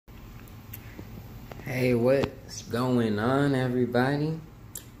Hey, what's going on, everybody?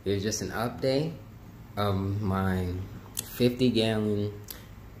 It's just an update of my 50-gallon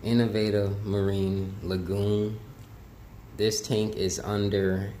Innovative Marine Lagoon. This tank is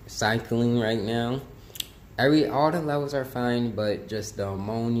under cycling right now. All the levels are fine, but just the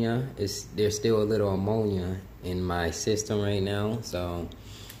ammonia there's still a little ammonia in my system right now. So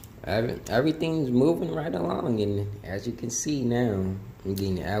everything's moving right along, and as you can see now, I'm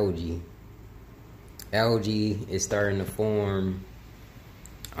getting algae. Algae is starting to form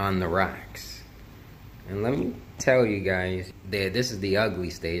on the rocks. And let me tell you guys that this is the ugly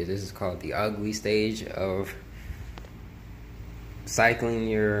stage. This is called the ugly stage of cycling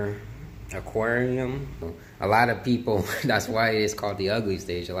your aquarium. A lot of people, that's why it's called the ugly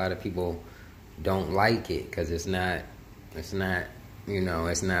stage. A lot of people don't like it because it's not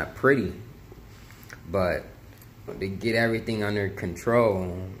pretty. But to get everything under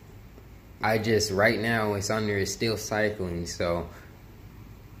control, right now it's still cycling, so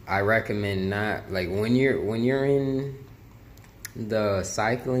I recommend not, like, when you're in the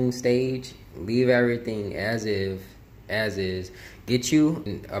cycling stage, leave everything as is. Get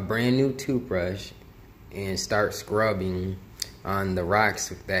you a brand new toothbrush and start scrubbing on the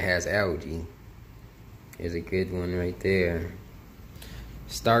rocks that has algae. Here's a good one right there.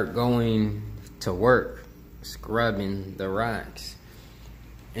 Start going to work scrubbing the rocks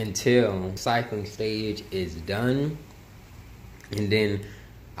until cycling stage is done, and then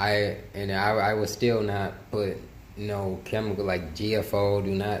I will still not put no chemical like GFO.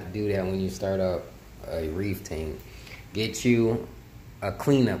 Do not do that when you start up a reef tank. Get you a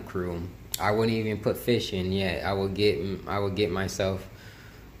cleanup crew. I wouldn't even put fish in yet. I would get myself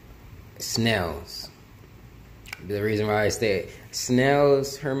snails. The reason why I say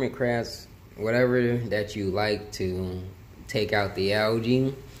snails, hermit crabs, whatever that you like to take out the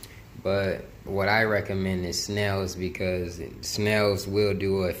algae, but what I recommend is snails, because snails will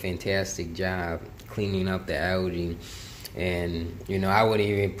do a fantastic job cleaning up the algae. And I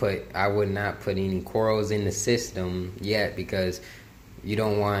would not put any corals in the system yet, because you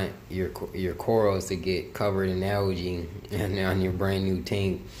don't want your corals to get covered in algae and on your brand new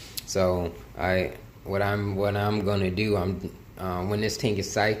tank. So what I'm gonna do, when this tank is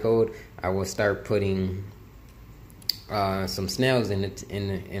cycled, I will start putting some snails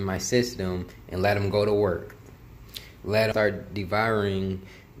in my system and let them go to work. Let them start devouring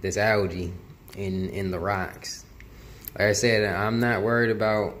this algae in the rocks. Like I said, I'm not worried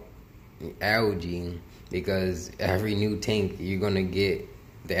about algae, because every new tank you're gonna get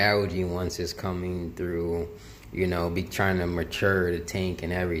the algae once it's coming through. Be trying to mature the tank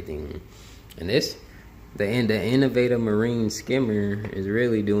and everything. And the Innovative Marine Skimmer is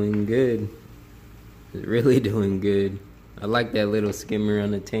really doing good. It's really doing good. I like that little skimmer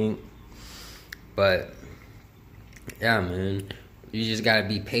on the tank. But yeah, man, you just gotta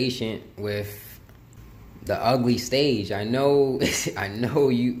be patient with the ugly stage. I know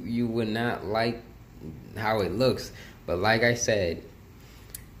you would not like how it looks, but like I said,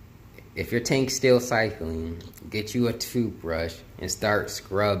 if your tank's still cycling, get you a toothbrush and start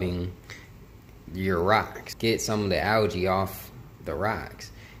scrubbing your rocks. Get some of the algae off the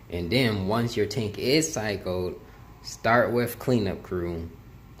rocks. And then once your tank is cycled, start with cleanup crew.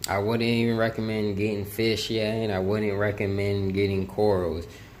 I wouldn't even recommend getting fish yet, and I wouldn't recommend getting corals,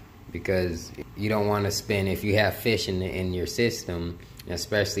 because you don't want to spend, if you have fish in your system,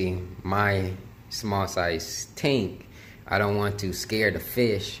 especially my small size tank, I don't want to scare the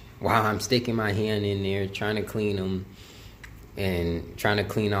fish while I'm sticking my hand in there trying to clean them and trying to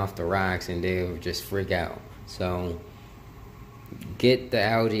clean off the rocks, and they'll just freak out. So get the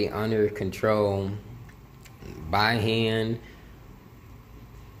algae under control by hand,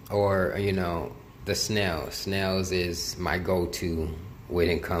 or the snails. Snails is my go-to when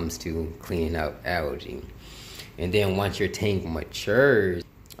it comes to cleaning up algae. And then once your tank matures,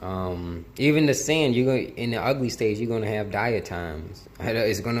 even the sand, in the ugly stage, you're gonna have diatoms.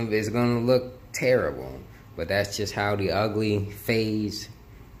 It's gonna look terrible, but that's just how the ugly phase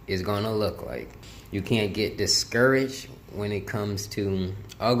is gonna look like. You can't get discouraged when it comes to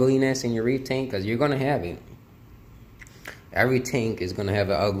ugliness in your reef tank, because you're gonna have it. Every tank is gonna have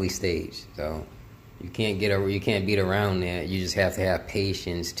an ugly stage, so you can't beat around that. You just have to have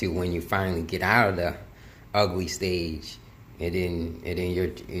patience to when you finally get out of the ugly stage, and then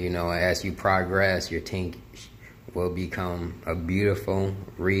as you progress, your tank will become a beautiful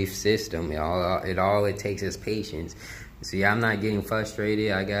reef system. It takes is patience. See, I'm not getting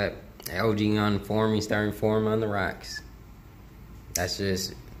frustrated. I got algae starting to form on the rocks. That's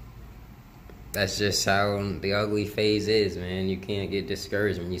just that's just how the ugly phase is, man. You can't get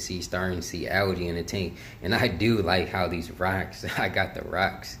discouraged when you starting to see algae in the tank. And I do like how these rocks, I got the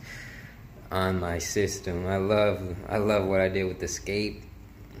rocks on my system. I love what I did with the scape.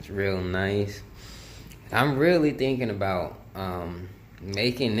 It's real nice. I'm really thinking about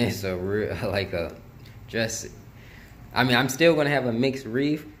making this a real, like a just, I mean, I'm still gonna have a mixed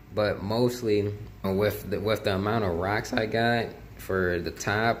reef, but mostly with the amount of rocks I got for the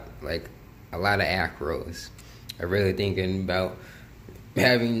top, like a lot of acros. I'm really thinking about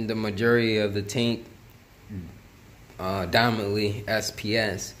having the majority of the tank dominantly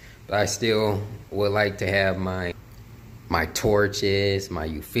SPS, but I still would like to have my torches, my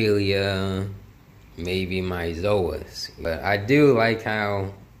Euphilia, maybe my Zoas. But I do like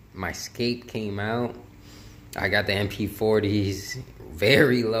how my scape came out. I got the MP40s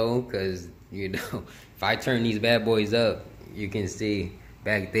very low because, you know, if I turn these bad boys up, you can see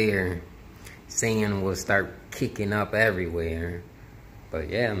back there, sand will start kicking up everywhere. But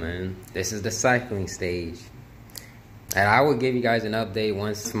yeah, man, this is the cycling stage. And I will give you guys an update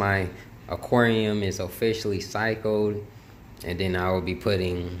once my aquarium is officially cycled. And then I will be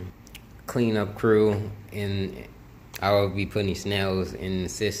putting cleanup crew in. I will be putting snails in the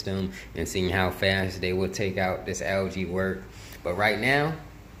system and seeing how fast they will take out this algae work. But right now,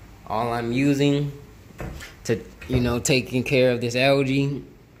 all I'm using to, you know, taking care of this algae,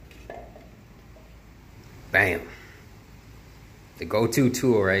 bam, the go-to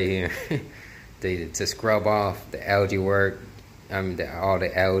tool right here to scrub off the algae work, all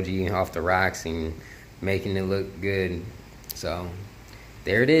the algae off the rocks and making it look good. So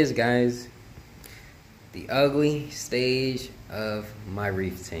there it is, guys, the ugly stage of my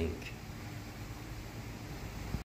reef tank.